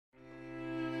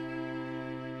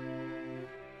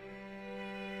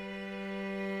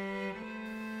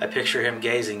I picture him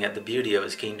gazing at the beauty of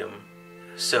his kingdom,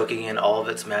 soaking in all of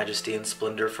its majesty and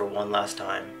splendor for one last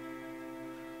time.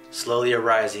 Slowly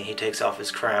arising, he takes off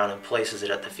his crown and places it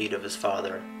at the feet of his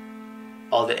Father.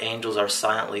 All the angels are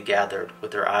silently gathered,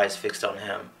 with their eyes fixed on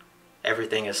him.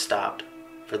 Everything is stopped,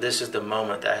 for this is the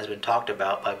moment that has been talked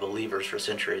about by believers for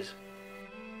centuries.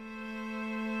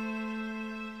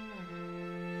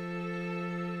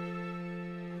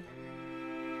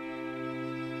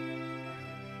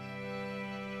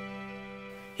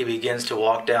 He begins to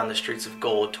walk down the streets of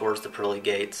gold towards the pearly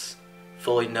gates,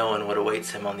 fully knowing what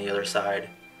awaits him on the other side.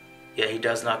 Yet he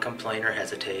does not complain or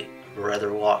hesitate, but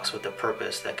rather walks with a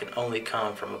purpose that can only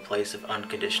come from a place of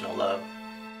unconditional love.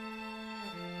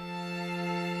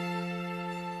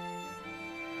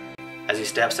 As he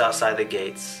steps outside the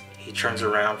gates, he turns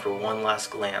around for one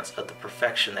last glance at the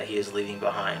perfection that he is leaving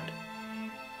behind.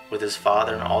 With his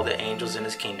Father and all the angels in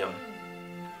his kingdom,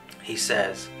 he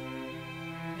says,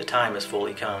 "The time is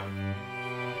fully come."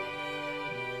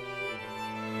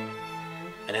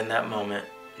 And in that moment,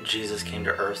 Jesus came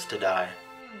to earth to die.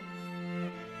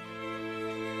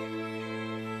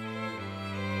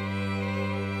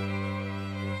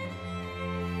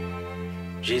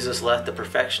 Jesus left the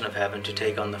perfection of heaven to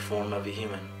take on the form of a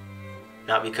human,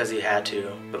 not because he had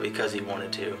to, but because he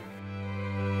wanted to.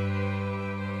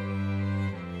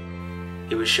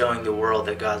 He was showing the world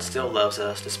that God still loves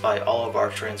us despite all of our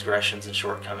transgressions and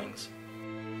shortcomings.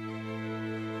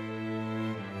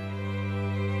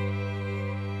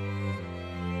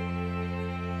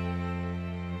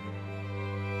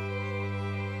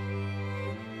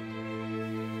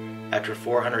 After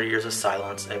 400 years of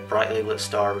silence, a brightly lit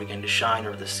star began to shine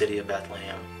over the city of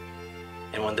Bethlehem.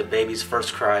 And when the baby's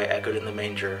first cry echoed in the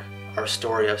manger, our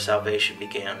story of salvation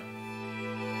began.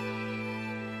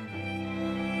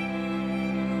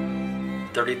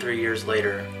 33 years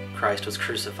later, Christ was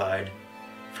crucified.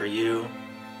 For you,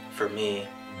 for me.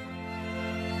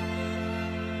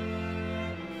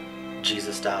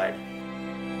 Jesus died.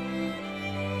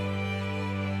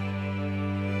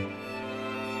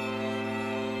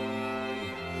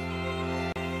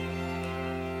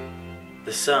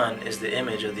 The Son is the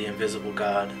image of the invisible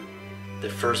God, the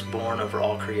firstborn over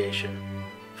all creation.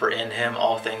 For in him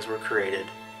all things were created,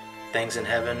 things in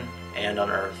heaven and on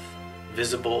earth,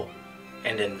 visible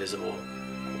and invisible.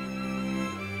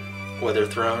 Whether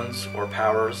thrones or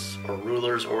powers or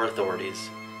rulers or authorities,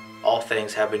 all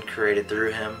things have been created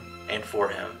through him and for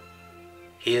him.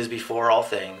 He is before all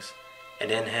things,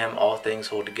 and in him all things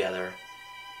hold together.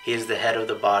 He is the head of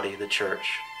the body, the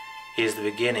church. He is the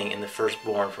beginning and the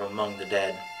firstborn from among the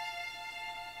dead.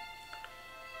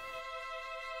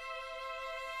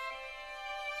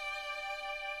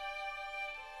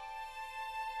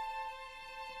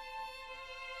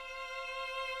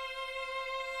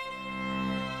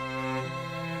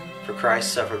 For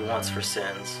Christ suffered once for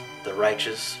sins, the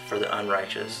righteous for the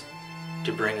unrighteous,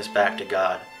 to bring us back to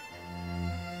God.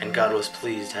 And God was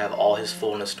pleased to have all his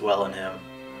fullness dwell in him,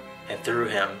 and through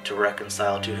him to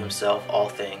reconcile to himself all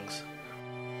things,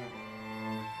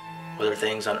 whether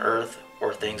things on earth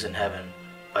or things in heaven,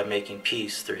 by making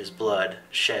peace through his blood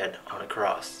shed on a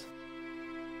cross.